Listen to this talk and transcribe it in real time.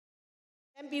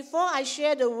And before I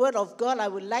share the word of God, I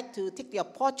would like to take the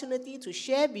opportunity to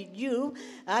share with you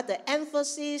the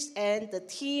emphasis and the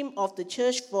theme of the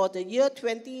church for the year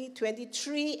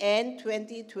 2023 and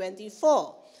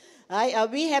 2024.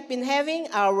 We have been having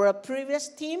our previous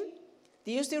theme.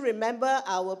 Do you still remember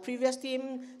our previous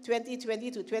theme, 2020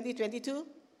 to 2022?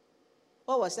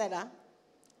 What was that?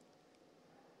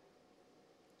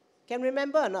 Can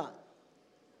remember or not?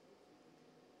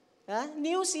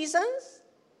 New seasons?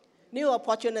 New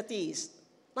opportunities.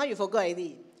 Now you forgot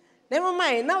already. Never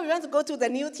mind. Now we want to go to the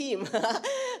new theme.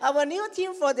 Our new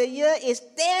theme for the year is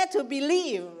Dare to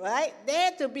Believe, right?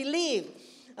 Dare to Believe.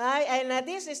 And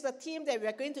this is the theme that we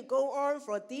are going to go on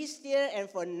for this year and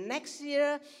for next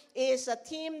year. It's a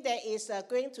theme that is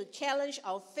going to challenge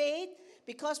our faith,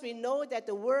 because we know that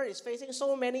the world is facing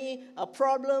so many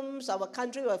problems. Our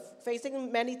country is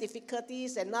facing many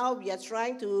difficulties, and now we are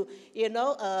trying to,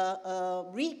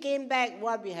 regain back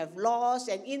what we have lost.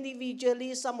 And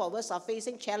individually, some of us are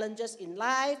facing challenges in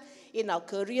life, in our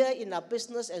career, in our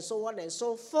business, and so on and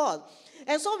so forth.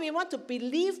 And so we want to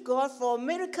believe God for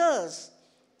miracles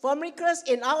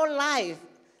in our life,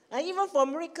 and even for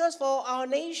miracles for our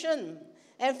nation.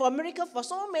 And for miracles for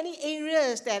so many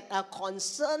areas that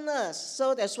concern us.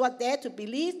 So that's what Dare to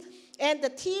Believe. And the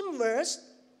theme verse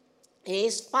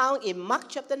is found in Mark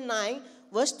chapter 9,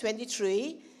 verse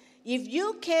 23. If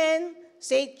you can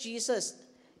say Jesus,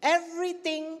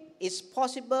 everything is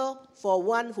possible for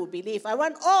one who believes. I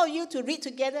want all you to read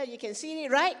together. You can see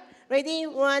it, right? Ready?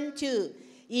 1, 2.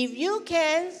 If you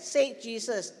can say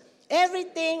Jesus,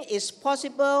 everything is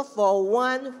possible for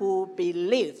one who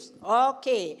believes.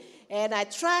 Okay. And I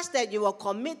trust that you will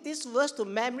commit this verse to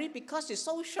memory because it's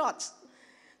so short.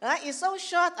 It's so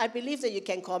short, I believe that you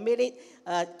can commit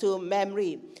it to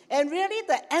memory. And really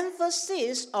the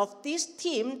emphasis of this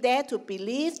theme, Dare to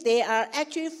Believe, there are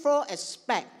actually 4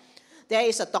 aspects. There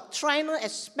is a doctrinal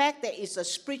aspect, there is a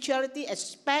spirituality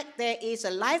aspect, there is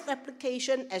a life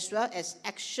application as well as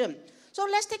action. So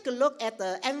let's take a look at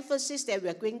the emphasis that we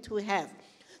are going to have.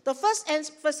 The first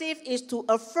emphasis is to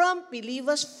affirm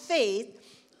believers' faith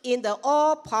in the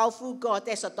all-powerful God.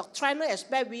 There's a doctrinal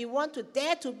aspect. We want to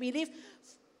dare to believe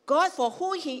God for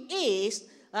who He is.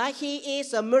 He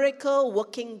is a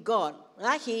miracle-working God.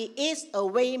 He is a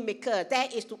way maker.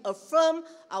 That is to affirm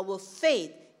our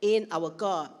faith in our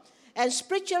God. And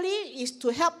spiritually is to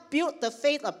help build the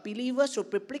faith of believers through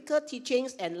biblical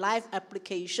teachings and life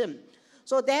application.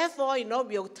 So therefore,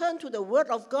 we'll turn to the Word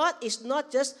of God. It's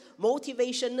not just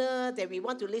motivational that we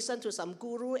want to listen to some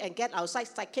guru and get our side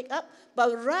kicked up,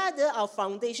 but rather our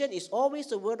foundation is always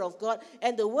the Word of God,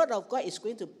 and the Word of God is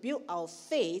going to build our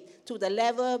faith to the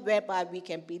level whereby we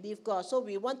can believe God. So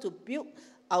we want to build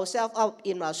ourselves up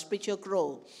in our spiritual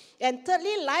growth. And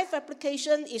thirdly, life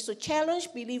application is to challenge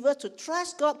believers to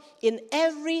trust God in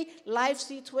every life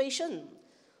situation.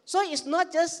 So it's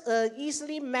not just an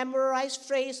easily memorized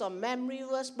phrase or memory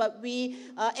verse, but we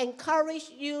encourage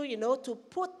you, to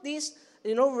put this,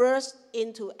 verse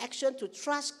into action, to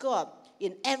trust God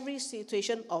in every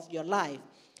situation of your life.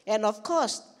 And of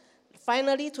course,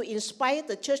 finally, to inspire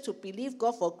the church to believe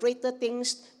God for greater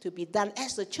things to be done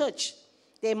as a church,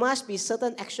 there must be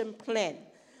certain action plan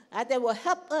that will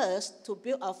help us to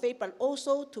build our faith, but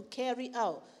also to carry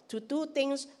out, to do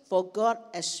things for God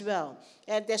as well.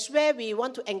 And that's where we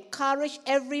want to encourage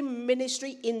every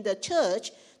ministry in the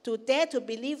church to dare to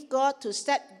believe God, to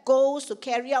set goals, to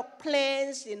carry out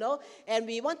plans, and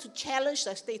we want to challenge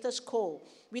the status quo.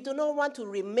 We do not want to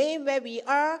remain where we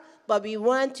are, but we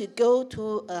want to go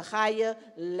to a higher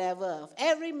level of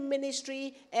every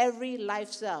ministry, every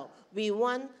lifestyle. We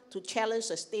want to challenge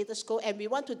the status quo, and we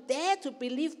want to dare to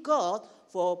believe God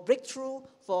for breakthrough,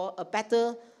 for a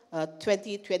better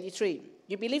 2023.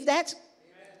 You believe that?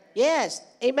 Amen. Yes,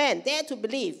 amen. Dare to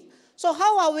believe. So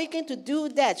how are we going to do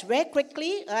that? Very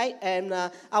quickly, right? And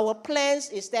our plans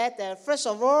is that, first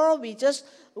of all, we just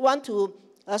want to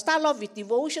start off with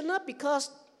devotional, because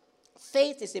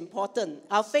faith is important.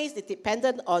 Our faith is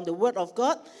dependent on the Word of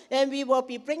God. And we will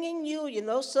be bringing you,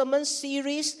 sermon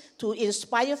series to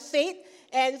inspire faith.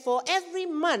 And for every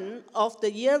month of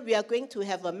the year, we are going to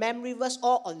have a memory verse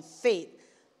all on faith.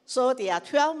 So there are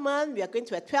 12 months. We are going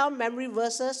to have 12 memory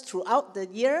verses throughout the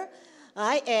year.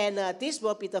 And this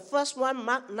will be the first one,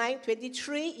 Mark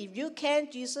 9:23. If you can,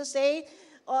 Jesus said,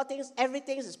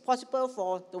 everything is possible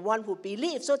for the one who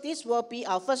believes. So this will be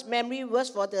our first memory verse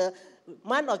for the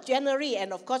month of January,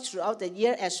 and of course throughout the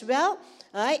year as well.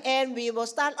 And we will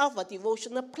start off a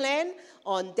devotional plan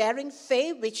on daring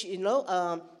faith, which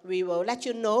we will let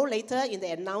you know later in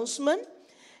the announcement.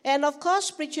 And of course,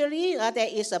 spiritually, there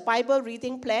is a Bible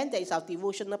reading plan, there is our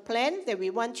devotional plan that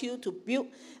we want you to build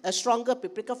a stronger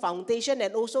biblical foundation,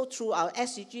 and also through our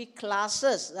SCG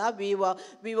classes, we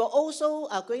will also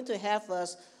going to have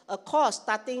a course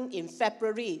starting in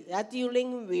February,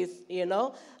 dealing with,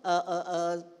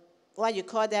 what you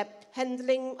call that,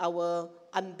 handling our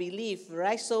unbelief,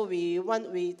 right? So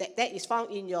that is found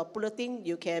in your bulletin.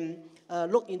 You can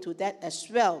look into that as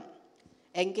well.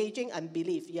 Engaging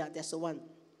unbelief, that's the one.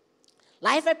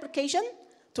 Life application,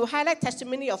 to highlight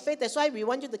testimony of faith. That's why we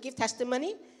want you to give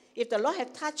testimony. If the Lord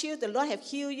have touched you, the Lord have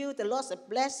healed you, the Lord have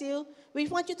blessed you, we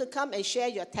want you to come and share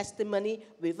your testimony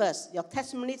with us. Your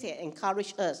testimony to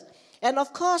encourage us. And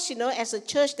of course, as a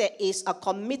church that is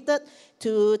committed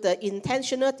to the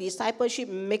intentional discipleship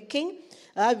making,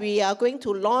 we are going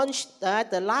to launch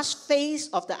the last phase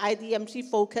of the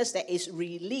IDMC focus that is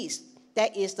released.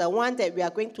 That is the one that we are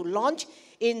going to launch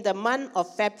in the month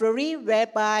of February,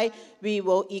 whereby we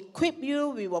will equip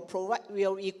you, we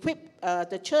will equip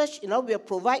the church, we'll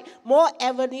provide more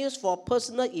avenues for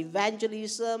personal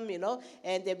evangelism,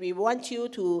 and that we want you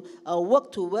to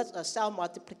work towards a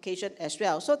self-multiplication as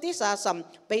well. So these are some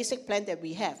basic plans that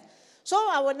we have. So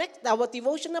our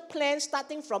devotional plan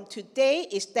starting from today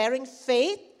is Daring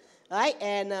Faith, right?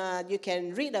 And you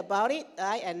can read about it,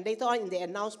 right? And later on in the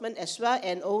announcement as well,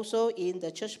 and also in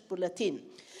the church bulletin.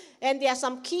 And there are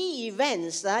some key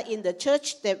events in the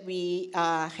church that we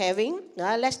are having.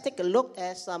 Let's take a look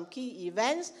at some key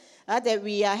events that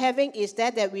we are having. Is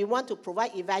that we want to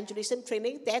provide evangelism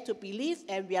training, Dare to Believe,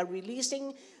 and we are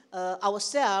releasing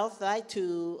ourselves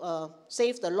to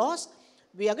save the lost.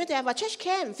 We are going to have a church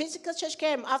camp, physical church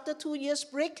camp after 2 years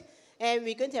break, and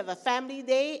we're going to have a family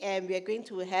day, and we are going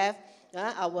to have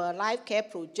our life care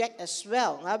project as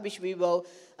well, which we will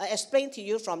explain to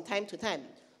you from time to time.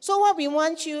 So what we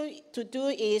want you to do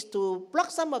is to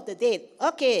block some of the date.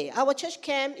 Okay, our church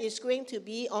camp is going to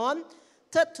be on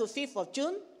 3rd to 5th of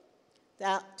June,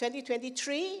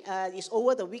 2023. It's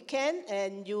over the weekend,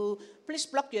 and you please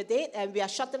block your date. And we are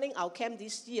shortening our camp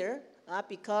this year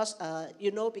because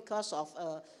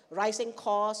of rising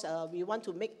costs. We want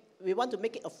to make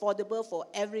it affordable for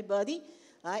everybody.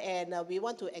 And we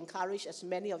want to encourage as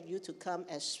many of you to come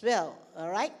as well,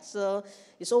 all right? So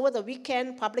it's over the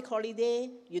weekend, public holiday.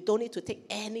 You don't need to take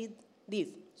any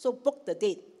leave. So book the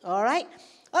date, all right?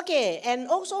 Okay, and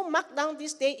also mark down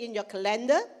this date in your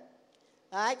calendar,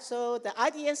 all right? So the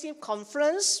IDMC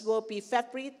conference will be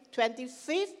February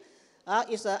 25th.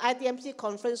 It's an IDMC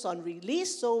conference on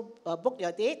release, so book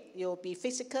your date. It will be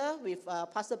physical with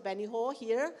Pastor Benny Hall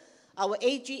here. Our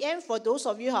AGM, for those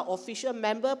of you who are official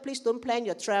member, please don't plan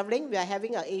your traveling. We are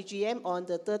having our AGM on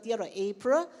the 30th of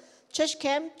April. Church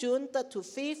camp, June 3rd to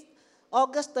 5th.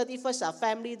 August 31st, our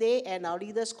family day and our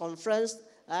leaders conference.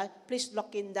 Please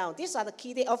lock in down. These are the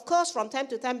key dates. Of course, from time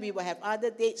to time, we will have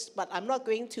other dates, but I'm not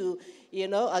going to,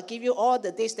 give you all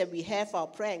the dates that we have for our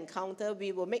prayer encounter.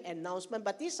 We will make an announcement,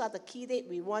 but these are the key dates.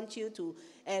 We want you to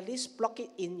at least block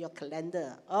it in your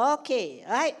calendar. Okay,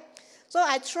 all right? So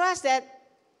I trust that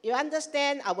you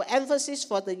understand our emphasis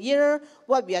for the year,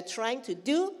 what we are trying to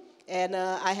do. And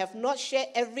I have not shared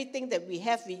everything that we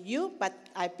have with you, but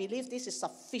I believe this is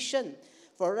sufficient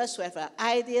for us to have an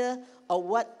idea of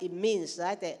what it means,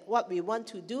 right? That what we want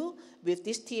to do with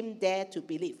this team, Dare to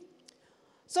Believe.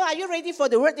 So are you ready for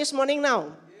the word this morning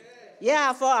now?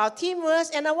 Yeah, for our team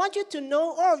words. And I want you to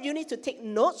know, all of you need to take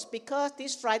notes, because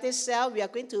this Friday cell, we are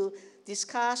going to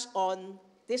discuss on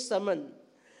this sermon.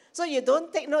 So you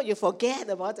don't take note, you forget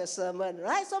about the sermon,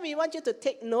 right? So we want you to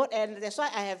take note, and that's why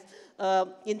I have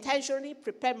intentionally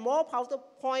prepared more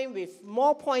PowerPoint with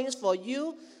more points for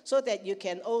you, so that you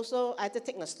can also either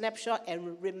take a snapshot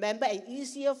and remember, and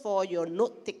easier for your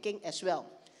note-taking as well.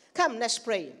 Come, let's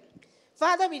pray.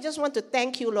 Father, we just want to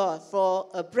thank you, Lord, for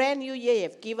a brand new year you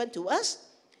have given to us.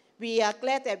 We are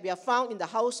glad that we are found in the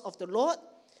house of the Lord.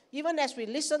 Even as we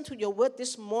listen to your word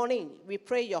this morning, we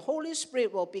pray your Holy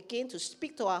Spirit will begin to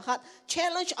speak to our heart,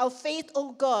 challenge our faith,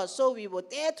 oh God, so we will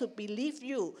dare to believe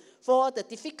you for the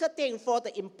difficult thing, for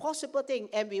the impossible thing,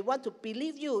 and we want to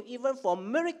believe you even for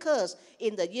miracles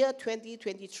in the year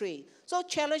 2023. So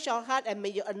challenge our heart, and may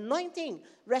your anointing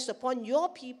rest upon your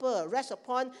people, rest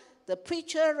upon the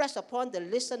preacher, rest upon the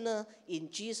listener.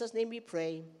 In Jesus' name we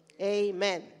pray.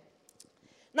 Amen.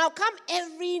 Now come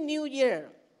every new year,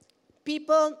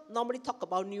 people normally talk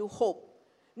about new hope,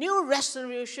 new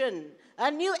resolution, a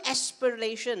new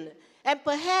aspiration. And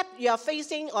perhaps you are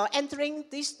facing or entering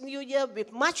this new year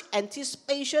with much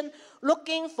anticipation,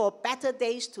 looking for better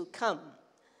days to come.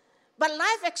 But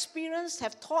life experience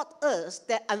have taught us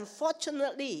that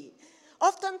unfortunately,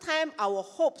 Oftentimes, our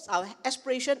hopes, our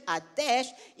aspirations are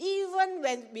dashed even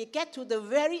when we get to the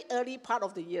very early part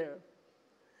of the year.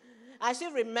 I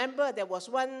still remember there was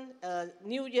one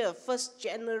New Year, 1st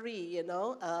January,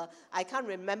 I can't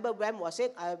remember when was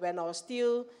it, when I was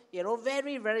still,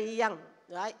 very, very young,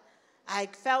 right? I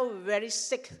felt very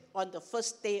sick on the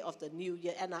first day of the New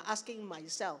Year, and I'm asking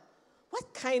myself,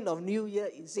 what kind of New Year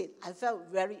is it? I felt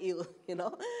very ill,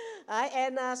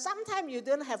 And sometimes you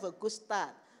don't have a good start.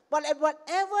 But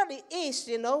whatever it is,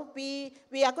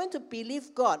 we are going to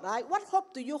believe God, right? What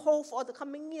hope do you hold for the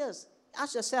coming years?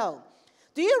 Ask yourself.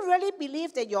 Do you really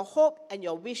believe that your hope and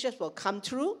your wishes will come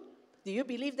true? Do you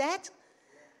believe that?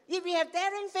 If we have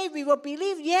daring faith, we will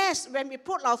believe, yes, when we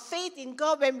put our faith in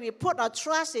God, when we put our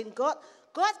trust in God,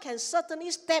 God can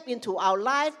certainly step into our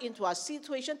life, into our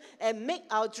situation, and make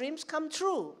our dreams come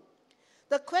true.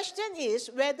 The question is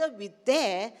whether we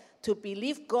dare to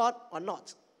believe God or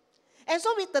not. And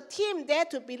so with the theme, Dare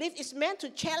to Believe, is meant to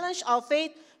challenge our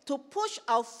faith, to push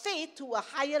our faith to a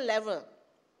higher level.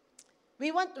 We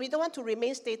don't want to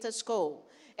remain status quo.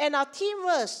 And our theme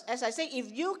verse, as I say,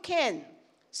 if you can,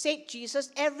 said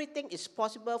Jesus, everything is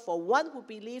possible for one who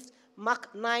believes,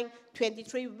 Mark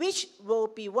 9:23, which will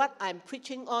be what I'm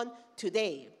preaching on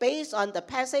today, based on the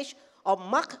passage of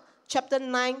Mark chapter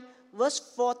 9, verse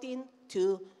 14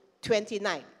 to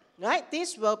 29. Right?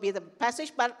 This will be the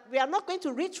passage, but we are not going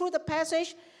to read through the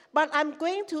passage, but I'm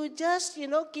going to just,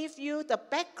 give you the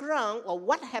background of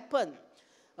what happened.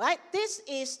 Right? This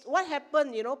is what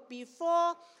happened,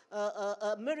 before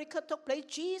a miracle took place.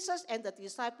 Jesus and the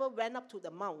disciples went up to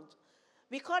the mount.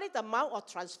 We call it the Mount of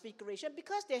Transfiguration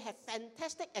because they had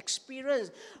fantastic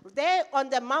experience. There on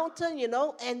the mountain,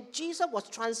 and Jesus was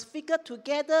transfigured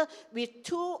together with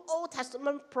two Old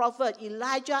Testament prophets,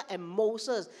 Elijah and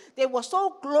Moses. They were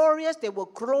so glorious, they were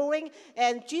glowing,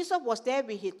 and Jesus was there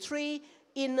with his three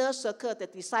inner circle, the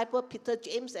disciples, Peter,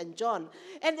 James, and John.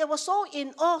 And they were so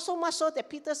in awe, so much so that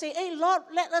Peter said, hey, Lord,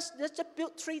 let's just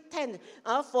build 3 tents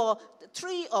for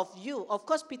 3 of you. Of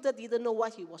course, Peter didn't know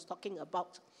what he was talking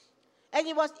about. And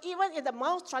it was even in the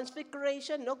Mount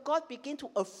Transfiguration, God began to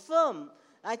affirm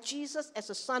Jesus as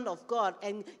the Son of God.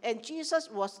 And Jesus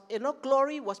was,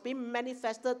 glory was being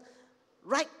manifested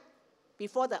right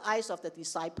before the eyes of the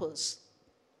disciples.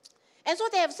 And so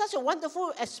they have such a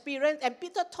wonderful experience, and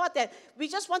Peter thought that we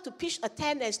just want to pitch a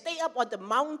tent and stay up on the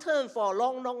mountain for a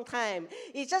long, long time.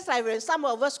 It's just like when some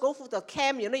of us go for the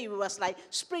camp, it was like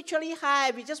spiritually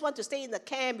high. We just want to stay in the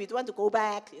camp. We don't want to go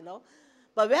back,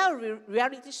 But when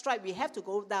reality strikes, we have to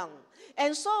go down.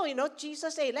 And so,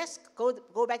 Jesus said, let's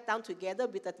go back down together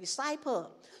with the disciple.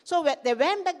 So they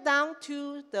went back down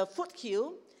to the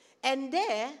foothill, and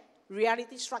there,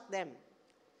 reality struck them.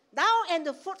 Down at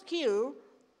the foothill,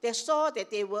 they saw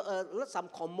that there were some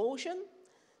commotion.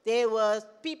 There were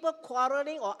people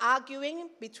quarreling or arguing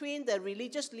between the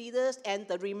religious leaders and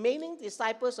the remaining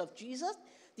disciples of Jesus.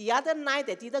 The other night,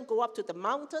 they didn't go up to the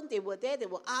mountain. They were there. They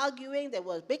were arguing. There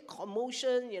was a big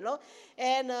commotion,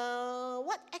 And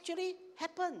what actually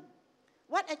happened?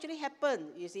 What actually happened,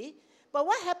 you see? But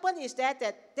what happened is that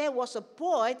there was a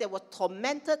boy that was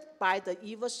tormented by the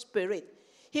evil spirit.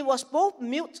 He was both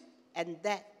mute and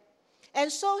deaf. And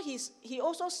so he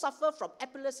also suffered from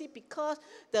epilepsy because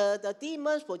the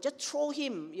demons will just throw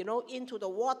him, into the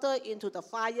water, into the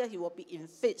fire. He will be in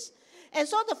fits. And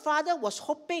so the father was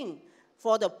hoping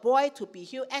for the boy to be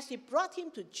healed as he brought him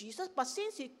to Jesus. But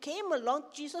since he came along,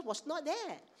 Jesus was not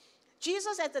there.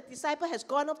 Jesus and the disciple has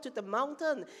gone up to the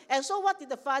mountain. And so what did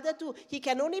the father do? He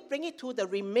can only bring it to the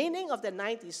remaining of the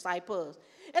 9 disciples.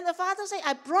 And the father said,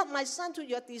 I brought my son to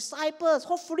your disciples.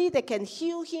 Hopefully they can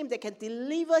heal him, they can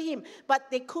deliver him. But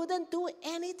they couldn't do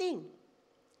anything.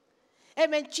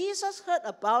 And when Jesus heard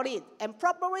about it, and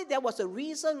probably there was a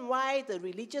reason why the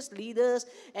religious leaders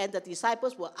and the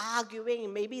disciples were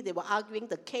arguing. Maybe they were arguing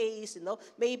the case,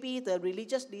 Maybe the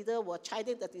religious leader were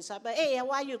chiding the disciple, hey,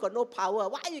 why you got no power?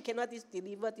 Why you cannot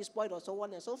deliver this boy, or so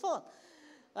on and so forth.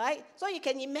 Right? So you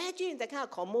can imagine the kind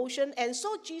of commotion. And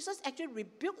so Jesus actually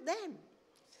rebuked them.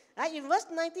 Right? In verse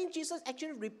 19, Jesus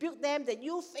actually rebuked them, that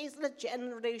you faithless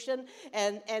generation.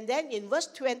 And then in verse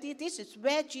 20, this is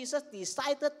where Jesus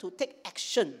decided to take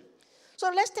action.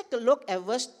 So let's take a look at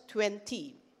verse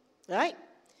 20. Right?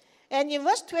 And in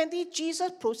verse 20, Jesus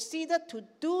proceeded to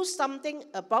do something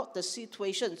about the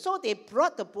situation. So they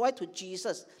brought the boy to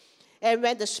Jesus. And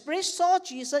when the spirit saw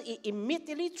Jesus, it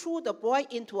immediately threw the boy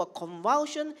into a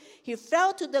convulsion. He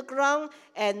fell to the ground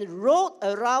and rolled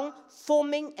around,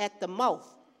 foaming at the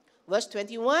mouth. Verse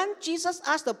 21, Jesus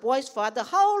asked the boy's father,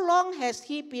 how long has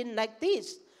he been like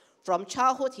this? From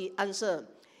childhood, he answered.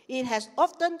 it has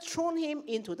often thrown him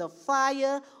into the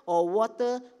fire or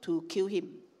water to kill him.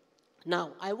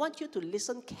 Now, I want you to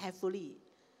listen carefully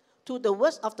to the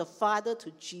words of the Father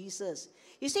to Jesus.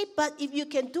 He said, but if you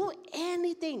can do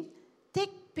anything, take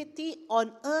pity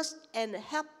on us and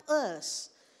help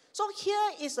us. So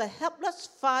here is a helpless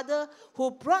father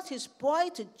who brought his boy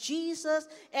to Jesus,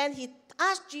 and he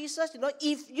asked Jesus,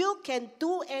 if you can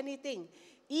do anything,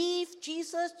 if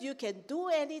Jesus, you can do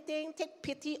anything, take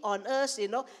pity on us,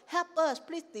 help us,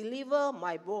 please deliver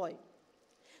my boy.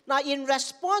 Now, in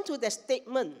response to the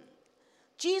statement,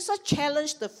 Jesus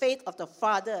challenged the faith of the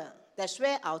father. That's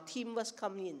where our teamwork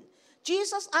comes in.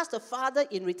 Jesus asked the father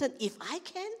in return, if I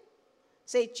can?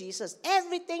 Say Jesus,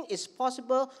 everything is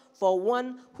possible for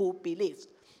one who believes.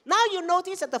 Now you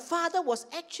notice that the father was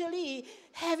actually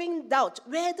having doubt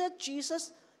whether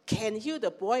Jesus can heal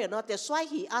the boy or not. That's why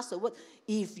he asked the word,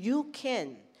 if you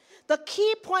can. The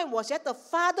key point was that the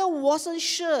father wasn't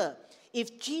sure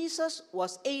if Jesus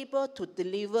was able to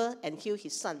deliver and heal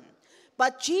his son.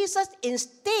 But Jesus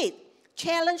instead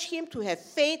challenged him to have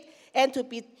faith and to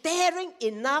be daring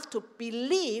enough to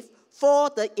believe for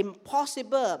the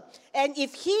impossible. And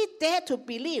if he dared to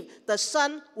believe, the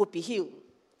son would be healed.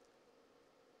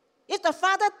 If the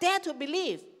father dared to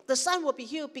believe, the son would be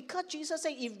healed, because Jesus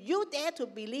said, if you dare to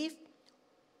believe,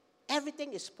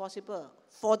 everything is possible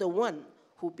for the one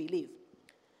who believes.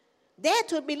 Dare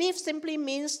to believe simply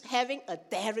means having a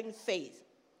daring faith.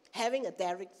 Having a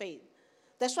daring faith.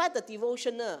 That's why the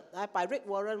devotional by Rick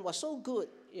Warren was so good,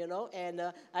 and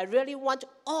I really want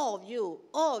all of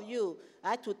you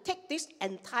to take this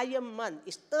entire month,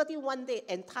 it's 31 days,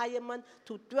 entire month,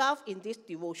 to dwell in this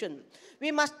devotion.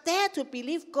 We must dare to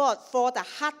believe God for the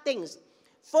hard things,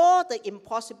 for the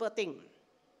impossible thing.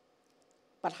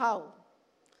 But how?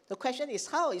 The question is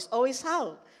how, it's always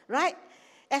how, right?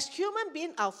 As human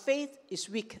beings, our faith is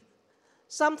weak.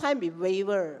 Sometimes we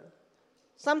waver.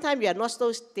 Sometimes we are not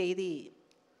so steady,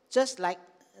 just like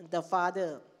the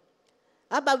father.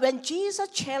 But when Jesus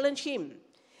challenged him,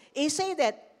 he said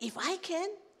that if I can,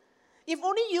 if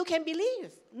only you can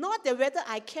believe, not that whether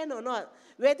I can or not,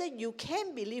 whether you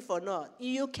can believe or not.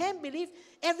 You can believe,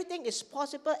 everything is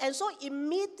possible. And so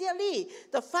immediately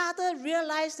the father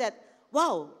realized that,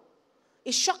 wow,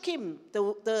 it shocked him.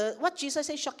 What Jesus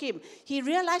said shocked him. He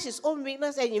realized his own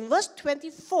weakness. And in verse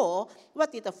 24,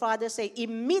 what did the father say?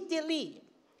 Immediately,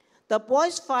 the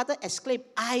boy's father exclaimed,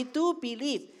 I do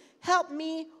believe. Help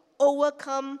me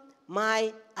overcome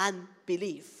my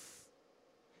unbelief.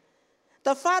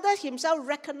 The father himself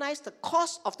recognized the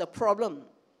cause of the problem,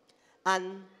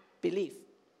 unbelief.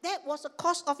 That was the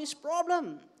cause of his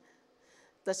problem.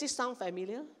 Does it sound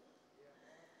familiar?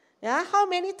 Yeah, how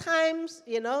many times,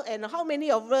 and how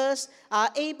many of us are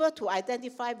able to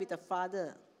identify with the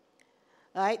father?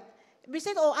 Right? We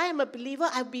said, oh, I am a believer.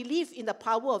 I believe in the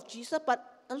power of Jesus,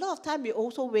 but a lot of time we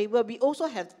also waver. We also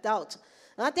have doubt.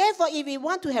 Therefore, if we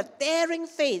want to have daring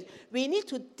faith, we need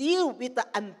to deal with the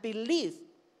unbelief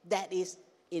that is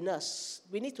in us.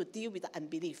 We need to deal with the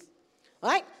unbelief. All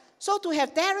right? So to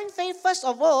have daring faith, first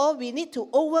of all, we need to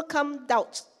overcome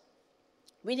doubt.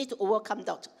 We need to overcome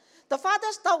doubt. The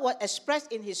father's doubt was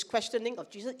expressed in his questioning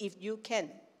of Jesus, if you can.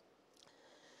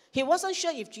 He wasn't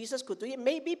sure if Jesus could do it.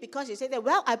 Maybe because he said that,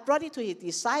 well, I brought it to his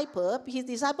disciple. His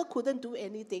disciple couldn't do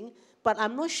anything, but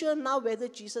I'm not sure now whether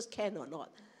Jesus can or not.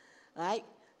 Right?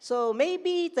 So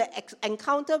maybe the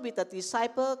encounter with the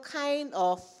disciple kind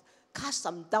of cast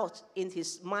some doubt in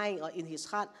his mind or in his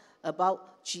heart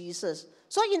about Jesus.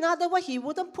 So in other words, he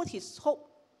wouldn't put his hope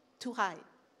too high.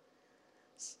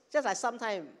 Just like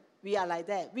sometimes we are like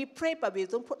that. We pray, but we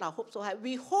don't put our hope so high.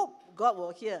 We hope God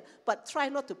will hear, but try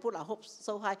not to put our hopes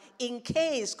so high in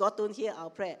case God don't hear our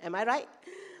prayer. Am I right?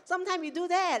 Sometimes we do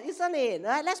that, isn't it?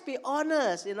 Right? Let's be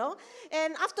honest,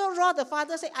 And after all, the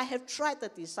father said, I have tried the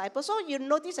disciples. So you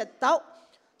notice that doubt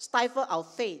stifles our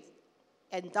faith,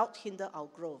 and doubt hinders our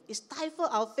growth. It stifles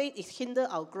our faith, it hinders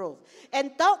our growth.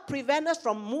 And doubt prevents us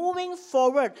from moving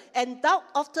forward. And doubt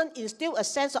often instills a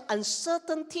sense of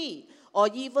uncertainty or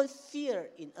even fear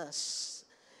in us.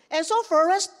 And so for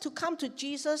us to come to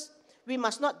Jesus, we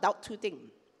must not doubt two things.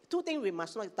 Two things we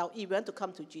must not doubt if we want to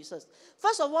come to Jesus.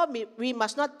 First of all, we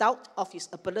must not doubt of his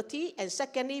ability. And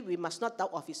secondly, we must not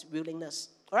doubt of his willingness.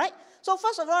 All right? So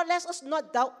first of all, let us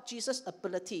not doubt Jesus'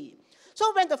 ability.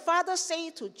 So when the father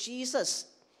said to Jesus,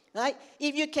 right,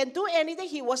 if you can do anything,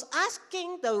 he was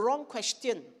asking the wrong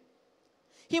question.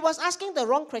 He was asking the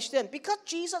wrong question because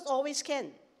Jesus always can.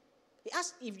 He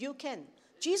asked if you can.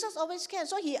 Jesus always can.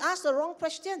 So he asked the wrong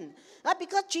question.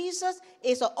 Because Jesus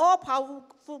is an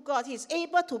all-powerful God. He's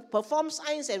able to perform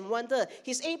signs and wonders.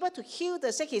 He's able to heal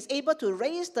the sick. He's able to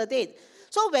raise the dead.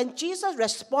 So when Jesus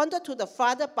responded to the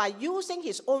Father by using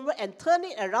his own word and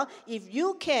turning it around, if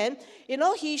you can,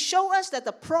 he showed us that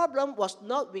the problem was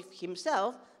not with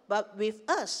himself, but with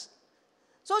us.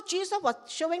 So Jesus was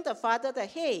showing the Father that,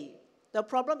 hey, the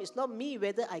problem is not me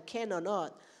whether I can or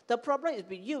not. The problem is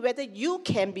with you whether you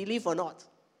can believe or not.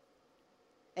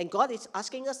 And God is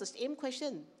asking us the same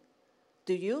question.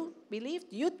 Do you believe?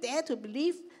 Do you dare to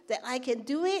believe that I can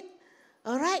do it?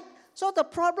 All right? So the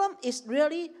problem is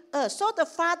really us. So the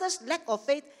Father's lack of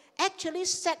faith actually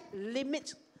set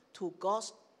limits to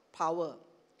God's power.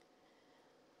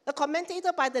 A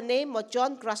commentator by the name of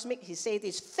John Grasmick, he said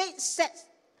this: faith sets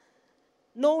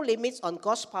no limits on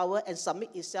God's power and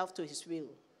submits itself to his will.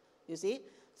 You see?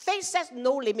 Faith sets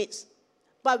no limits.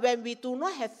 But when we do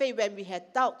not have faith, when we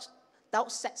have doubt,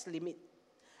 doubt sets limit.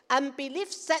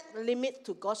 Unbelief sets limit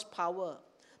to God's power.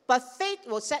 But faith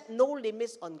will set no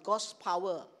limits on God's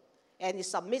power, and it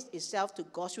submits itself to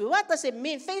God's will. What does it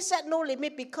mean? Faith set no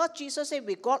limit because Jesus said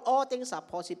with God all things are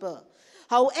possible.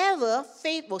 However,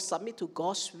 faith will submit to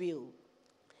God's will.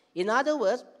 In other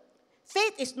words,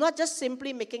 faith is not just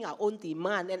simply making our own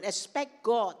demand and expect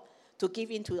God to give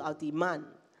in to our demand.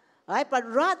 Right? But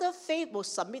rather, faith will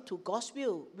submit to God's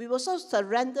will. We will also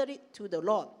surrender it to the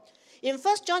Lord. In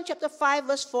 1 John chapter 5,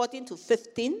 verse 14 to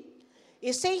 15,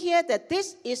 it says here that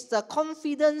this is the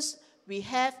confidence we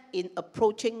have in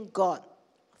approaching God.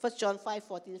 1 John 5,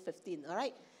 14, 15, all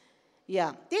right?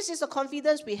 Yeah, this is the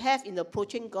confidence we have in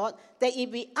approaching God, that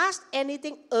if we ask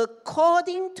anything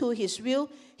according to his will,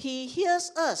 he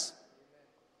hears us.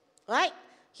 Right?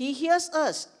 He hears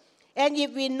us. And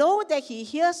if we know that he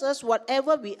hears us,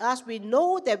 whatever we ask, we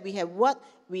know that we have what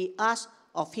we ask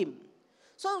of him.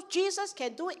 So Jesus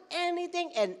can do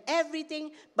anything and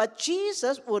everything, but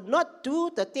Jesus would not do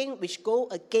the thing which go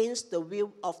against the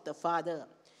will of the Father.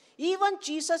 Even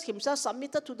Jesus himself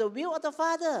submitted to the will of the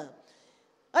Father.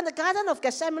 In the Garden of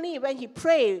Gethsemane, when he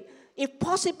prayed, if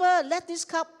possible, let this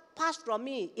cup pass from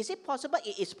me. Is it possible?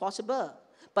 It is possible.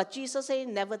 But Jesus said,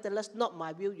 nevertheless, not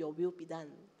my will, your will be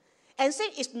done. And say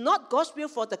it's not God's will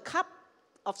for the cup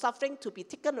of suffering to be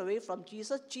taken away from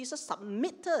Jesus. Jesus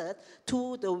submitted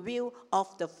to the will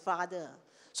of the Father.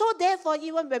 So therefore,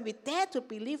 even when we dare to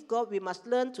believe God, we must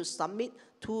learn to submit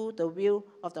to the will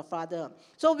of the Father.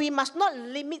 So we must not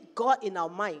limit God in our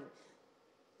mind.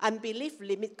 Unbelief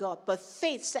limits God, but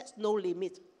faith sets no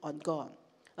limit on God.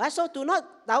 Right? So do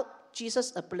not doubt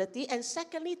Jesus' ability. And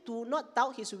secondly, do not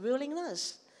doubt his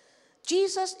willingness.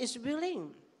 Jesus is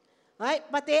willing. Right?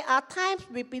 But there are times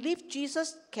we believe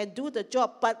Jesus can do the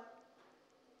job, but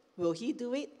will he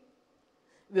do it?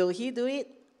 Will he do it?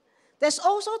 There's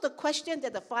also the question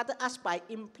that the Father asked by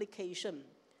implication.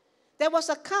 There was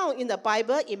a account in the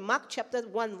Bible in Mark chapter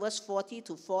 1, verse 40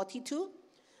 to 42.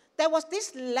 There was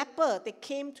this leper that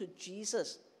came to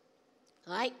Jesus.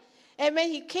 Right? And when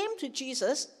he came to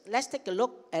Jesus, let's take a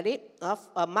look at it, of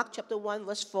Mark chapter 1,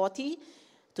 verse 40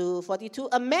 to 42.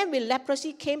 A man with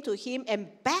leprosy came to him and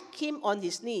begged him on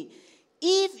his knee.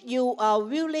 If you are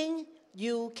willing,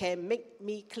 you can make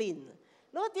me clean.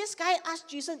 No, this guy asked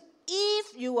Jesus,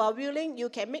 if you are willing, you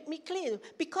can make me clean.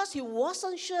 Because he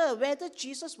wasn't sure whether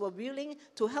Jesus was willing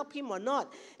to help him or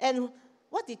not. And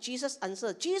what did Jesus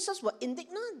answer? Jesus was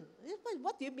indignant.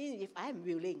 What do you mean if I am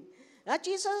willing?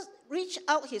 Jesus reached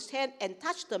out his hand and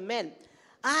touched the man.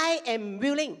 I am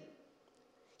willing.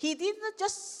 He didn't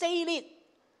just say it,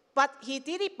 but he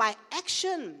did it by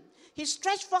action. He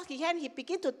stretched forth his hand. He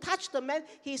began to touch the man.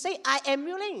 He said, I am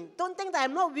willing. Don't think that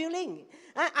I'm not willing.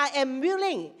 I am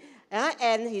willing.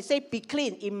 And he said, be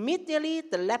clean. Immediately,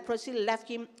 the leprosy left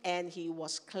him and he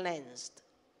was cleansed.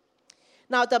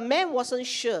 Now, the man wasn't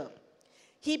sure.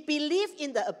 He believed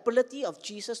in the ability of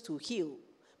Jesus to heal,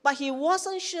 but he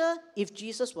wasn't sure if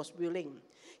Jesus was willing.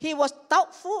 He was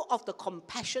doubtful of the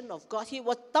compassion of God. He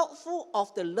was doubtful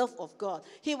of the love of God.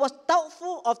 He was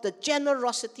doubtful of the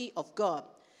generosity of God.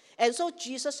 And so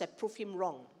Jesus had proved him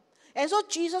wrong. And so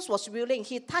Jesus was willing.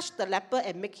 He touched the leper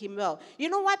and made him well. You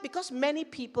know why? Because many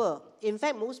people, in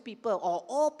fact most people or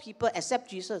all people except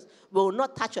Jesus, will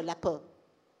not touch a leper.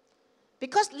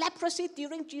 Because leprosy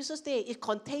during Jesus' day is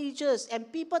contagious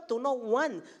and people do not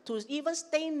want to even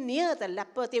stay near the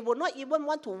leper. They will not even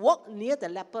want to walk near the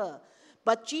leper.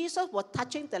 But Jesus was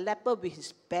touching the leper with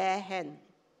his bare hand.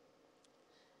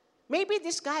 Maybe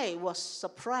this guy was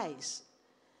surprised.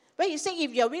 When he said,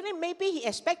 if you're willing, maybe he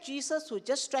expects Jesus to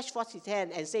just stretch forth his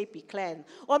hand and say, be cleansed.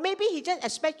 Or maybe he just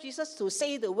expects Jesus to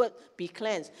say the word, be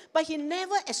cleansed. But he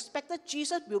never expected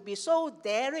Jesus will be so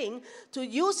daring to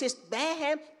use his bare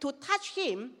hand to touch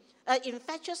him, an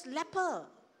infectious leper.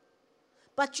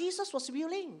 But Jesus was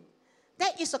willing.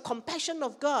 That is a compassion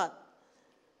of God.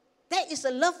 That is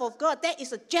the love of God. That is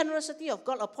the generosity of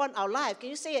God upon our life. Can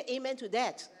you say an amen to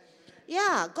that?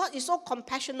 Yeah, God is so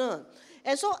compassionate.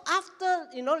 And so after,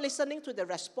 listening to the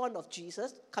response of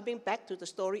Jesus, coming back to the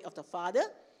story of the father,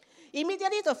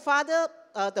 immediately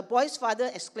the boy's father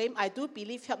exclaimed, I do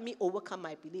believe, help me overcome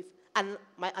my belief and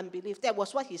my unbelief. That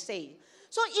was what he said.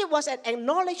 So it was an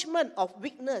acknowledgement of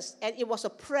weakness, and it was a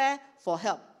prayer for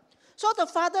help. So the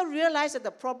father realized that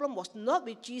the problem was not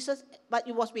with Jesus, but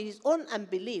it was with his own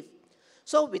unbelief.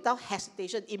 So without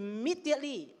hesitation,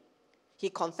 immediately he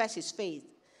confessed his faith.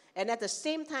 And at the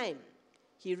same time,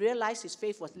 he realized his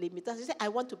faith was limited. He said, I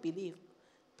want to believe.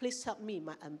 Please help me in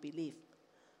my unbelief.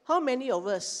 How many of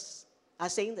us are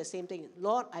saying the same thing?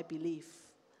 Lord, I believe.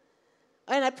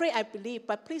 And I pray I believe,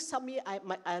 but please help me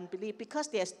my unbelief, because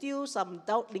there's still some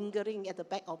doubt lingering at the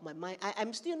back of my mind.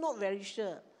 I'm still not very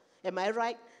sure. Am I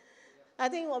right? I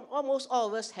think almost all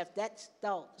of us have that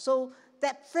doubt. So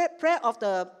that prayer of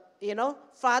the,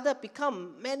 Father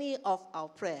become many of our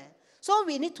prayer. So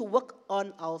we need to work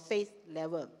on our faith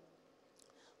level.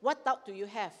 What doubt do you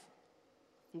have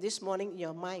this morning in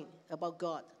your mind about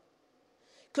God?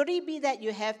 Could it be that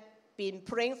you have been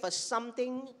praying for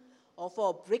something or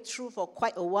for a breakthrough for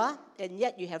quite a while, and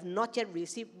yet you have not yet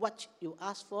received what you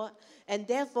asked for, and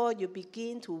therefore you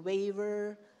begin to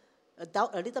waver,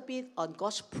 doubt a little bit on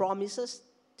God's promises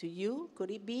to you? Could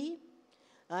it be?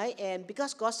 Right? And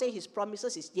because God says his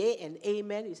promises is yea and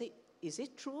amen, you say, is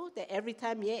it true that every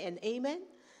time yea and amen?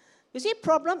 You see,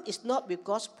 problem is not with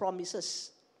God's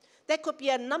promises. There could be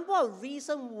a number of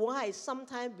reasons why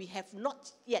sometimes we have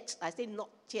not yet, I say not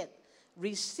yet,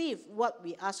 received what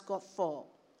we ask God for.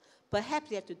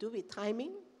 Perhaps it has to do with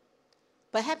timing.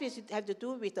 Perhaps it has to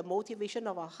do with the motivation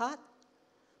of our heart.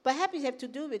 Perhaps it has to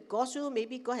do with God's will.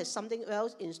 Maybe God has something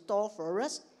else in store for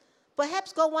us.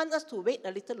 Perhaps God wants us to wait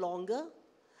a little longer.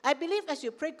 I believe as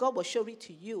you pray, God will show it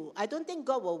to you. I don't think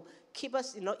God will keep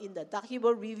us, in the dark. He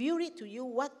will reveal it to you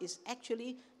what is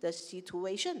actually the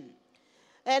situation.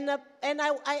 And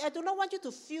I do not want you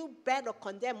to feel bad or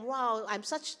condemn. Wow, I'm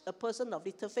such a person of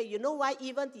little faith. You know why?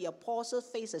 Even the apostles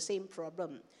face the same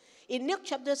problem. In Luke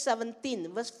chapter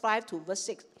 17, verse 5 to verse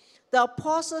 6, the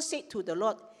apostles said to the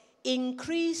Lord,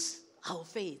 increase our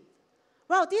faith.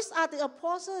 Well, these are the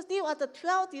apostles. These are the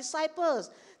 12 disciples.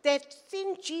 They've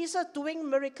seen Jesus doing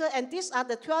miracles, and these are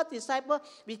the 12 disciples.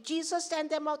 With Jesus sent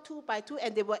them out 2 by 2,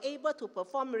 and they were able to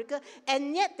perform miracles.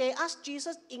 And yet they asked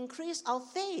Jesus, increase our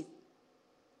faith.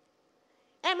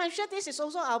 And I'm sure this is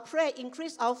also our prayer,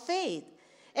 increase our faith.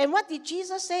 And what did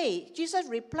Jesus say? Jesus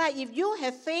replied, if you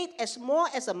have faith as small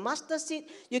as a mustard seed,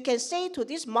 you can say to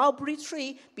this mulberry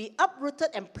tree, be uprooted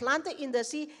and planted in the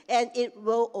sea, and it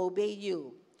will obey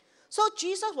you. So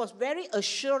Jesus was very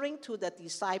assuring to the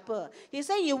disciple. He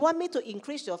said, you want me to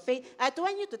increase your faith? I don't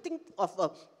want you to think of a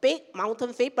big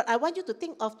mountain faith, but I want you to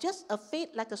think of just a faith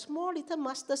like a small little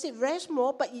mustard seed, very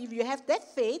small. But if you have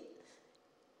that faith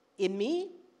in me,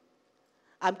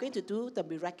 I'm going to do the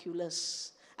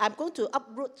miraculous. I'm going to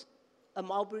uproot a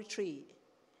mulberry tree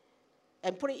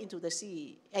and put it into the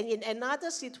sea. And in another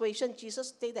situation,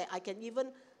 Jesus said that I can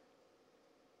even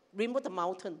remove the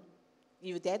mountain if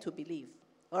you dare to believe.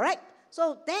 All right?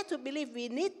 So dare to believe, we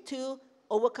need to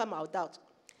overcome our doubt.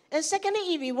 And secondly,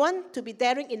 if we want to be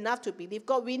daring enough to believe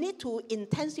God, we need to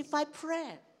intensify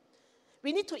prayer.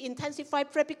 We need to intensify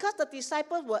prayer because the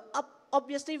disciples were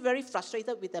obviously very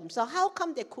frustrated with themselves. How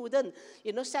come they couldn't,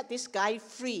 set this guy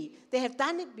free? They have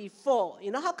done it before.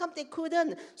 How come they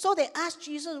couldn't? So they asked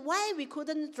Jesus why we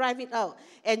couldn't drive it out.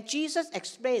 And Jesus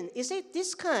explained. He said,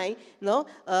 this kind,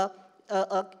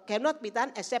 cannot be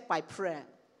done except by prayer.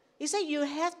 He said, you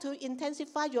have to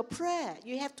intensify your prayer.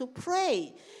 You have to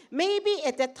pray. Maybe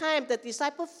at that time, the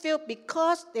disciples failed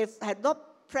because they had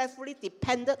not prayerfully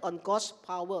depended on God's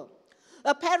power.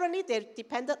 Apparently, they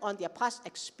depended on their past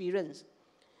experience.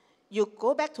 You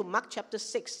go back to Mark chapter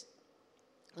 6,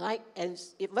 right? And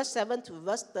in verse 7 to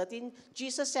verse 13,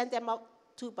 Jesus sent them out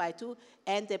 2 by 2,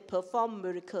 and they performed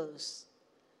miracles.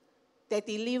 They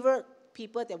delivered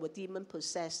people that were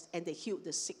demon-possessed, and they healed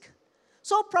the sick.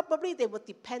 So probably they were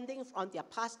depending on their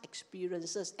past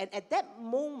experiences. And at that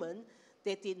moment,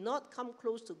 they did not come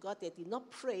close to God. They did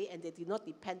not pray, and they did not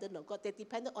depend on God. They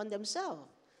depended on themselves.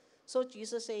 So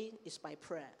Jesus said, it's by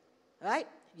prayer, right?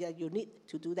 Yeah, you need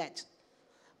to do that.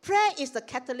 Prayer is the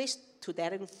catalyst to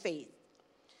daring faith.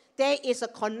 There is a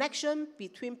connection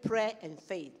between prayer and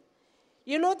faith.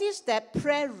 You notice that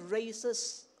prayer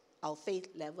raises our faith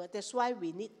level. That's why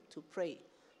we need to pray.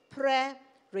 Prayer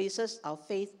raises our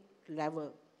faith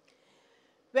level.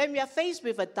 When we are faced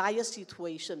with a dire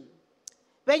situation,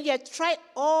 when you have tried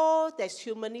all that's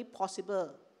humanly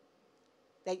possible,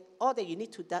 all that you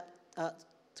need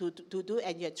to to do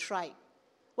and you have tried.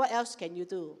 What else can you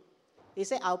do? He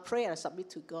said, I'll pray and submit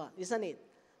to God, isn't it?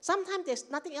 Sometimes there's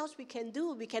nothing else we can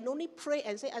do. We can only pray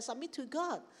and say, I submit to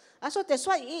God. And so that's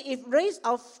why if raise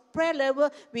our prayer level,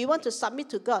 we want to submit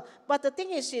to God. But the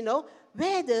thing is,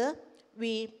 whether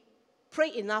we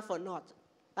pray enough or not,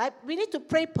 right? We need to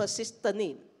pray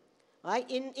persistently. Right?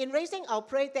 In raising our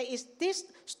prayer, there is this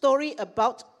story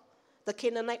about the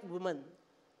Canaanite woman.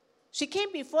 She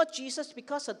came before Jesus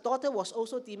because her daughter was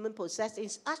also demon-possessed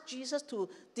and asked Jesus to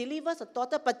deliver the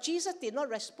daughter, but Jesus did not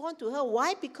respond to her.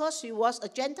 Why? Because she was a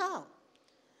Gentile.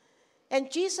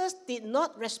 And Jesus did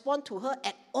not respond to her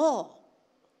at all,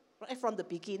 right from the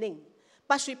beginning.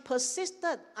 But she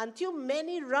persisted until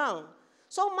many rounds,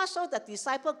 so much so that the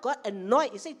disciple got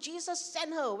annoyed. He said, Jesus,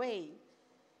 send her away.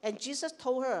 And Jesus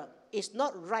told her, it's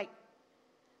not right,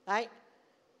 right?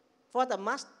 For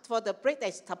the bread that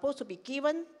is supposed to be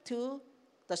given to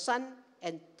the son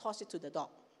and toss it to the dog.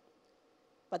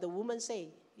 But the woman said,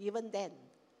 even then,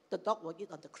 the dog will eat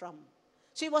on the crumb.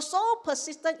 She was so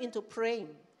persistent into praying,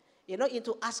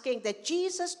 into asking that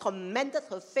Jesus commended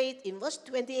her faith in verse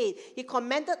 28. He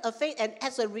commended her faith, and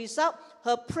as a result,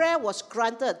 her prayer was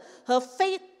granted. Her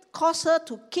faith caused her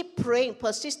to keep praying,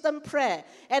 persistent prayer.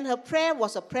 And her prayer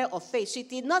was a prayer of faith. She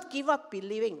did not give up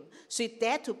believing. She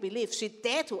dared to believe. She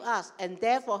dared to ask. And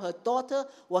therefore, her daughter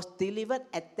was delivered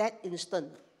at that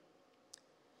instant.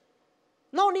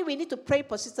 Not only we need to pray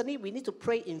persistently, we need to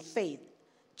pray in faith.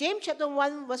 James chapter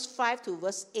 1, verse 5 to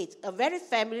verse 8. A very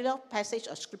familiar passage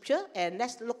of scripture. And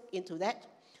let's look into that.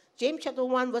 James chapter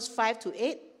 1, verse 5 to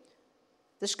 8.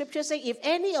 The scripture says, if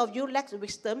any of you lacks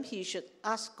wisdom, he should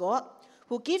ask God,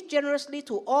 who gives generously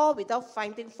to all without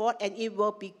finding fault, and it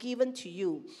will be given to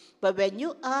you. But when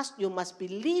you ask, you must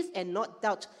believe and not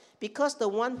doubt, because the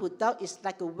one who doubts is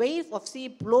like a wave of sea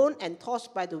blown and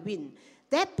tossed by the wind.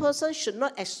 That person should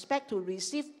not expect to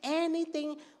receive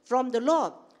anything from the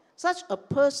Lord. Such a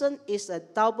person is a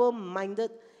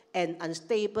double-minded and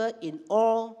unstable in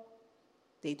all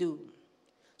they do.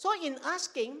 So in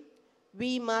asking,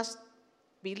 we must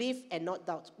believe and not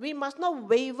doubt. We must not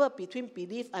waver between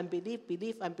belief and belief,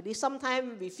 belief and belief.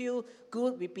 Sometimes we feel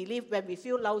good, we believe. When we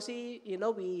feel lousy,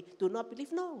 we do not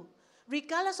believe. No.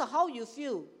 Regardless of how you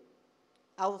feel,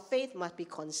 our faith must be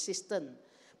consistent.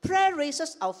 Prayer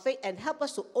raises our faith and helps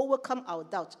us to overcome our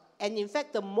doubt. And in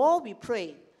fact, the more we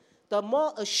pray, the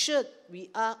more assured we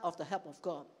are of the help of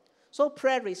God. So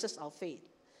prayer raises our faith.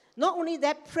 Not only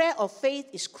that, prayer of faith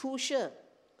is crucial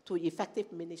to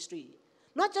effective ministry.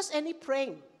 Not just any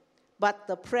praying, but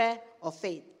the prayer of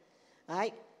faith.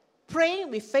 Right? Praying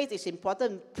with faith is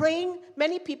important. Praying,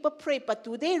 many people pray, but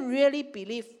do they really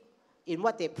believe in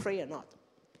what they pray or not?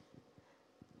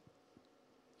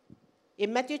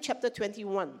 In Matthew chapter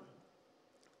 21,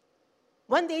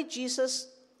 one day Jesus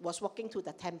was walking to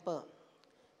the temple.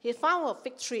 He found a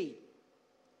fig tree,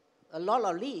 a lot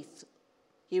of leaves.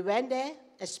 He went there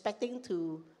expecting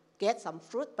to get some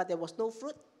fruit, but there was no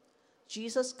fruit.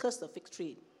 Jesus cursed the fig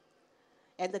tree,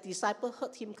 and the disciple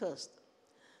heard him curse.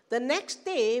 The next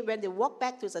day, when they walked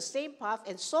back to the same path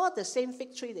and saw the same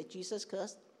fig tree that Jesus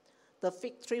cursed, the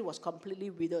fig tree was completely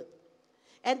withered.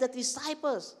 And the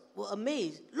disciples were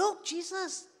amazed. Look,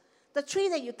 Jesus, the tree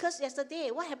that you cursed yesterday,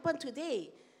 what happened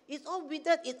today? It's all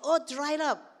withered, it all dried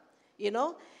up,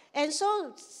 And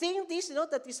so, seeing this,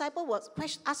 the disciple was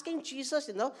asking Jesus,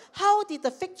 how did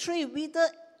the fig tree wither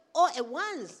all at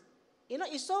once?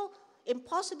 It's so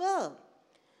impossible.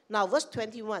 Now, verse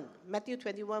 21, Matthew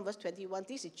 21, verse 21,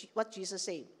 this is what Jesus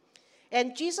said.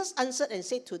 And Jesus answered and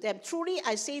said to them, truly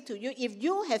I say to you, if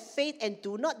you have faith and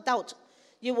do not doubt,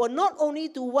 you will not only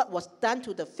do what was done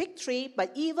to the fig tree,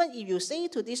 but even if you say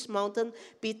to this mountain,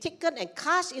 be taken and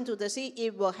cast into the sea,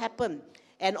 it will happen.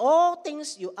 And all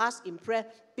things you ask in prayer,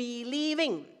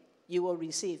 believing, you will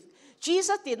receive.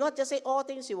 Jesus did not just say all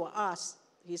things you will ask.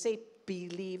 He said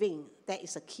believing. That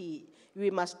is a key.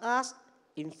 We must ask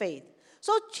in faith.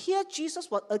 So here Jesus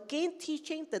was again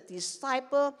teaching the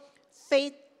disciple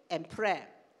faith and prayer.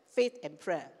 Faith and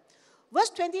prayer. Verse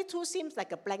 22 seems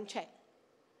like a blank check.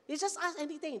 You just ask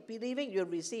anything, believing you'll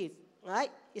receive. Right?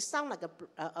 It sounds like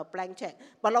a blank check.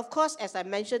 But of course, as I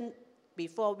mentioned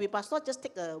before, we must not just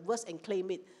take a verse and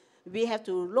claim it. We have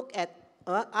to look at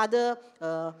other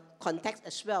contexts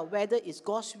as well, whether it's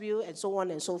God's will and so on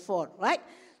and so forth. Right?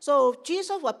 So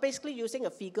Jesus was basically using a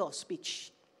figure of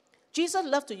speech. Jesus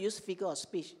loved to use figure of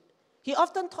speech. He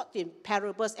often taught in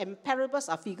parables, and parables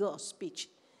are figure of speech.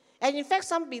 And in fact,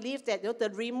 some believe that the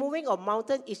removing of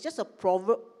mountain is just a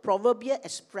proverbial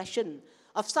expression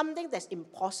of something that's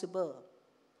impossible.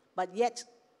 But yet,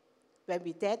 when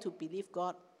we dare to believe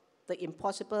God, the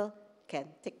impossible can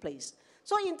take place.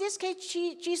 So in this case,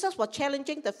 Jesus was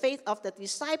challenging the faith of the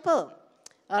disciple.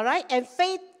 All right? And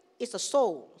faith is the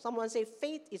soul. Someone say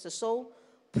faith is the soul,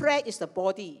 prayer is the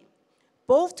body.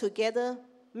 Both together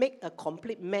make a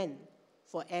complete man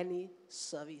for any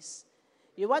service.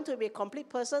 You want to be a complete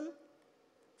person?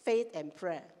 Faith and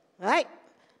prayer. Right?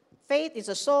 Faith is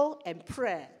a soul and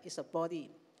prayer is a body.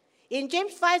 In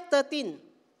James 5:13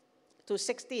 to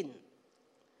 16,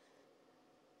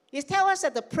 it tells us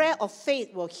that the prayer of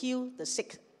faith will heal the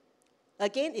sick.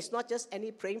 Again, it's not just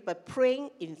any praying, but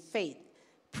praying in faith.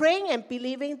 Praying and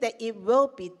believing that it will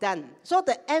be done. So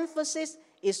the emphasis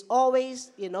is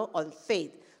always, on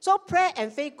faith. So prayer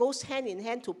and faith goes hand in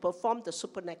hand to perform the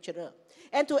supernatural.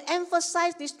 And to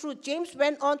emphasize this truth, James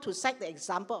went on to cite the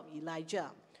example of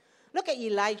Elijah. Look at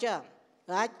Elijah,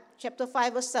 right? Chapter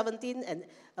 5, verse 17 and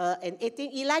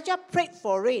 18. Elijah prayed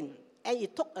for rain, and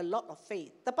it took a lot of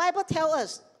faith. The Bible tells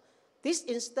us, this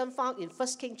incident found in 1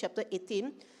 Kings chapter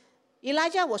 18,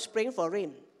 Elijah was praying for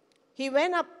rain. He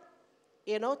went up,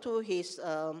 to his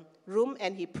room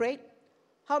and he prayed.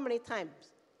 How many times?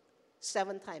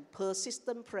 7 times.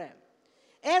 Persistent prayer.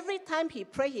 Every time he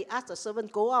prayed, he asked the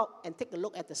servant, go out and take a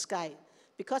look at the sky.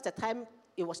 Because at the time,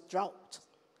 it was drought.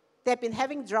 They've been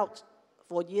having drought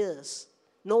for years.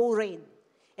 No rain.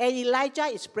 And Elijah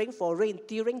is praying for rain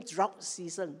during drought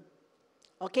season.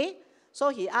 Okay? So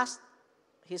he asked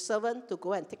his servant to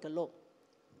go and take a look.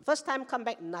 First time, come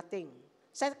back, nothing.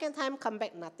 Second time, come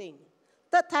back, nothing.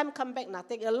 Third time, come back,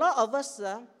 nothing. A lot of us,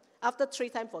 after 3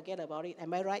 times, forget about it.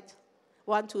 Am I right?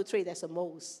 1, 2, 3, that's the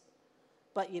most.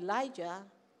 But Elijah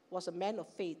was a man of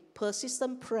faith,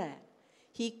 persistent prayer.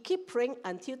 He kept praying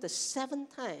until the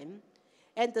 7th time,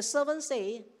 and the servant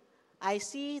said, I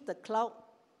see the cloud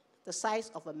the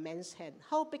size of a man's hand.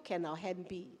 How big can our hand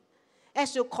be?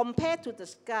 As you compare to the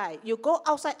sky, you go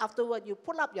outside afterward, you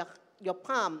pull up your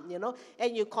palm,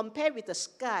 and you compare with the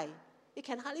sky. You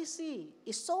can hardly see.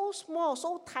 It's so small,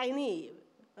 so tiny,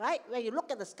 right? When you look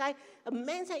at the sky, a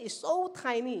man's hand is so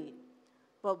tiny.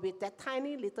 But with that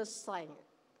tiny little sign,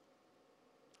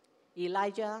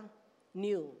 Elijah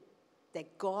knew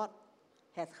that God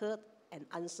had heard and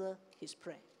answered his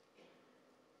prayer.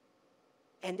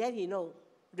 And then he knew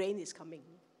rain is coming.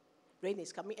 Rain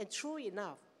is coming. And true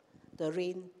enough, the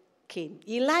rain came.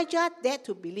 Elijah dared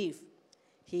to believe.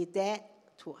 He dared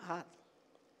to act.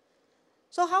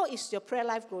 So how is your prayer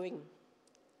life going?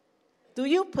 Do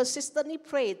you persistently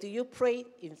pray? Do you pray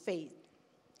in faith?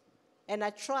 And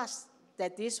I trust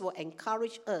that this will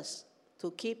encourage us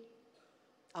to keep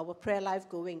our prayer life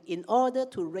going in order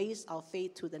to raise our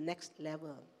faith to the next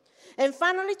level. And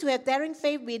finally, to have daring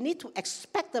faith, we need to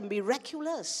expect the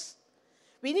miraculous.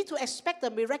 We need to expect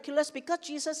the miraculous because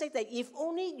Jesus said that if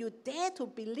only you dare to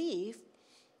believe,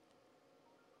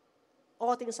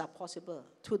 all things are possible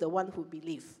to the one who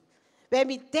believes. When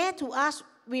we dare to ask,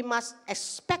 we must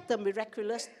expect the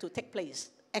miraculous to take place.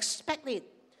 Expect it.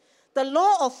 The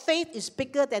law of faith is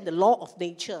bigger than the law of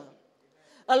nature.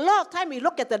 A lot of time we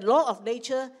look at the law of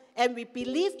nature and we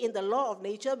believe in the law of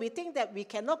nature. We think that we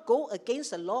cannot go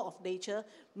against the law of nature,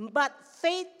 but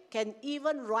faith can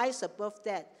even rise above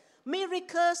that.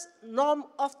 Miracles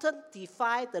often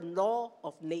defy the law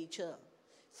of nature.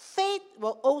 Faith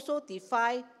will also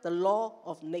defy the law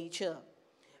of nature.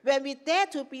 When we dare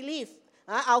to believe,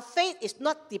 our faith is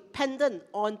not dependent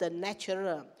on the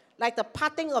natural, like the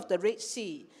parting of the Red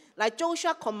Sea, like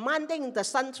Joshua commanding the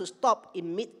sun to stop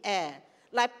in mid-air,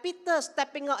 like Peter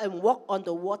stepping out and walk on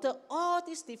the water. All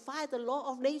this defy the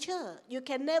law of nature. You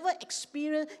can never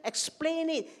explain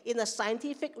it in a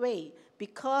scientific way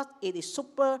because it is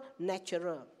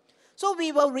supernatural. So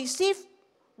we will receive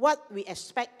what we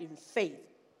expect in faith.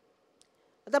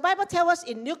 The Bible tells us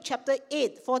in Luke chapter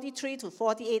 8, 43 to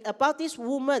 48, about this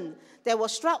woman that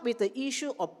was struck with the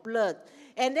issue of blood.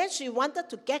 And then she wanted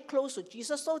to get close to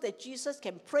Jesus so that Jesus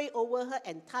can pray over her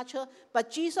and touch her.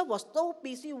 But Jesus was so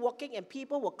busy walking and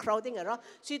people were crowding around.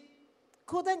 She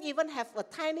couldn't even have a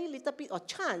tiny little bit of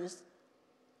chance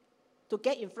to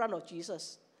get in front of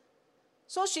Jesus.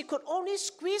 So she could only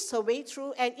squeeze her way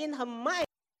through, and in her mind,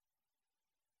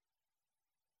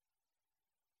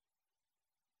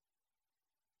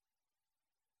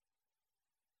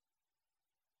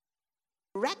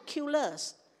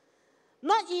 miraculous.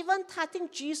 Not even touching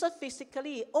Jesus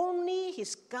physically, only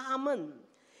his garment.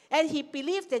 And he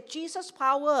believed that Jesus'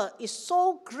 power is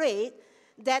so great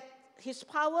that his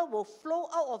power will flow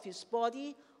out of his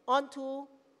body onto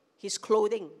his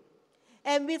clothing.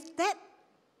 And with that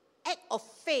act of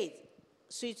faith,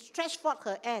 she stretched forth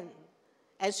her hand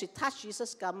and she touched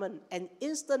Jesus' garment, and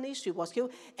instantly she was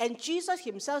healed. And Jesus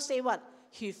himself said what?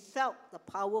 He felt the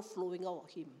power flowing out of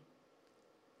him.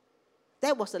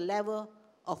 That was the level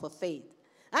of a faith.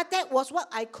 That was what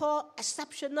I call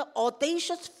exceptional,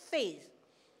 audacious faith.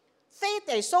 Faith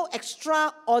that is so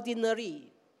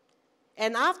extraordinary.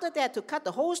 And after that, to cut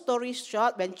the whole story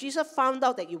short, when Jesus found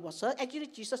out that it was her, actually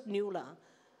Jesus knew.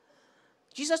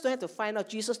 Jesus don't have to find out,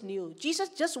 Jesus knew. Jesus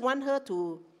just want her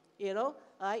to,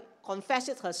 confess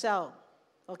it herself.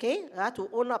 Okay? To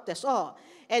own up, that's all.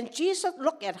 And Jesus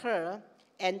looked at her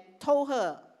and told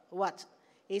her what?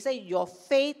 He said, your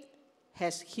faith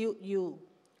has healed you.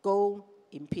 Go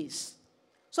in peace.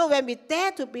 So when we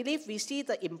dare to believe, we see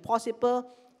the impossible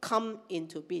come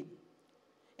into being.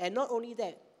 And not only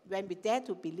that, when we dare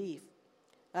to believe,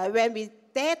 when we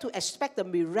dare to expect the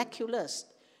miraculous,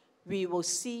 we will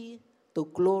see the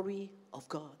glory of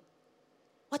God.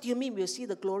 What do you mean we'll see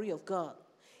the glory of God?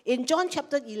 In John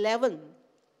chapter 11,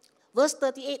 verse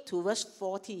 38 to verse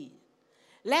 40,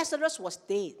 Lazarus was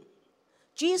dead.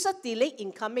 Jesus delayed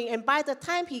in coming, and by the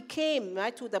time he came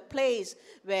to the place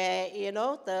where,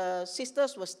 the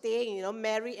sisters were staying,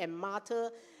 Mary and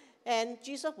Martha, and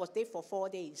Jesus was there for 4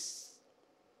 days.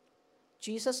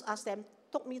 Jesus asked them,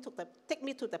 take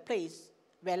me to the place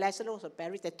where Lazarus was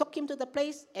buried. They took him to the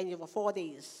place, and it was 4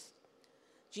 days.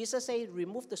 Jesus said,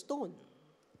 remove the stone.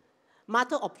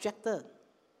 Martha objected.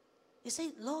 He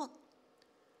said, Lord,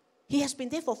 he has been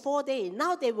there for 4 days.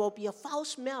 Now there will be a foul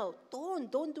smell.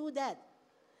 Don't do that.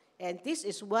 And this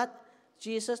is what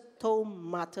Jesus told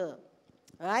Martha.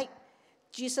 Right?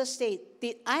 Jesus said,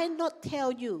 did I not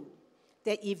tell you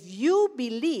that if you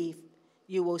believe,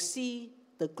 you will see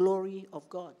the glory of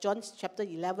God? John chapter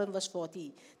 11, verse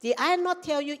 40. Did I not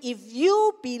tell you, if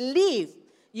you believe,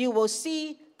 you will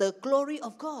see the glory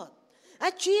of God?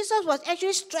 And Jesus was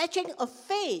actually stretching a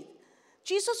faith.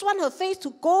 Jesus wanted her faith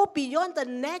to go beyond the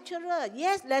natural.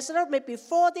 Yes, Lazarus may be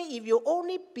 4 days. If you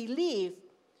only believe,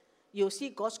 you'll see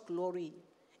God's glory.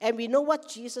 And we know what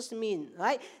Jesus means,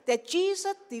 right? That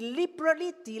Jesus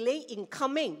deliberately delayed in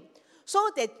coming so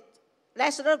that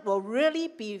Lazarus will really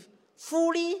be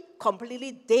fully,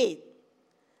 completely dead.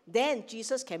 Then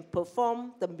Jesus can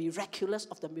perform the miraculous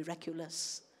of the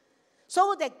miraculous.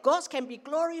 So that God can be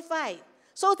glorified.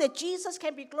 So that Jesus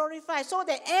can be glorified. So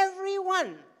that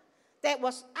everyone that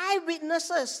was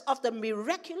eyewitnesses of the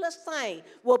miraculous sign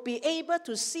will be able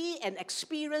to see and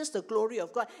experience the glory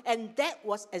of God. And that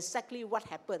was exactly what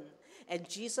happened. And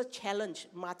Jesus challenged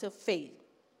Martha's faith.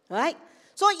 Right?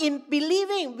 So in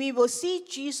believing, we will see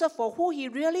Jesus for who he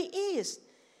really is.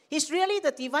 He's really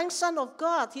the divine Son of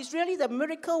God. He's really the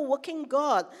miracle-working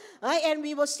God. Right? And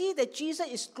we will see that Jesus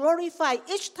is glorified.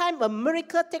 Each time a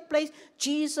miracle takes place,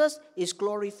 Jesus is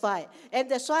glorified. And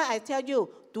that's why I tell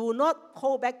you, do not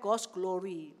hold back God's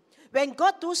glory. When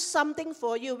God does something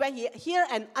for you, when he hears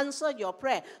and answers your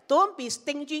prayer, don't be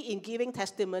stingy in giving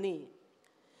testimony.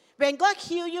 When God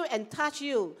heals you and touches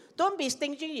you, don't be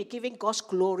stingy in giving God's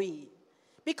glory.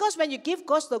 Because when you give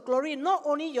God the glory, not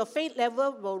only your faith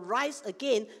level will rise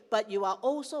again, but you are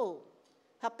also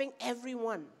helping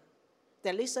everyone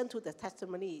that listen to the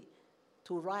testimony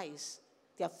to rise,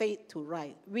 their faith to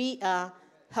rise. We are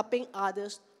helping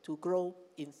others to grow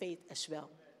in faith as well.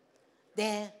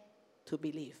 Dare to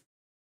believe.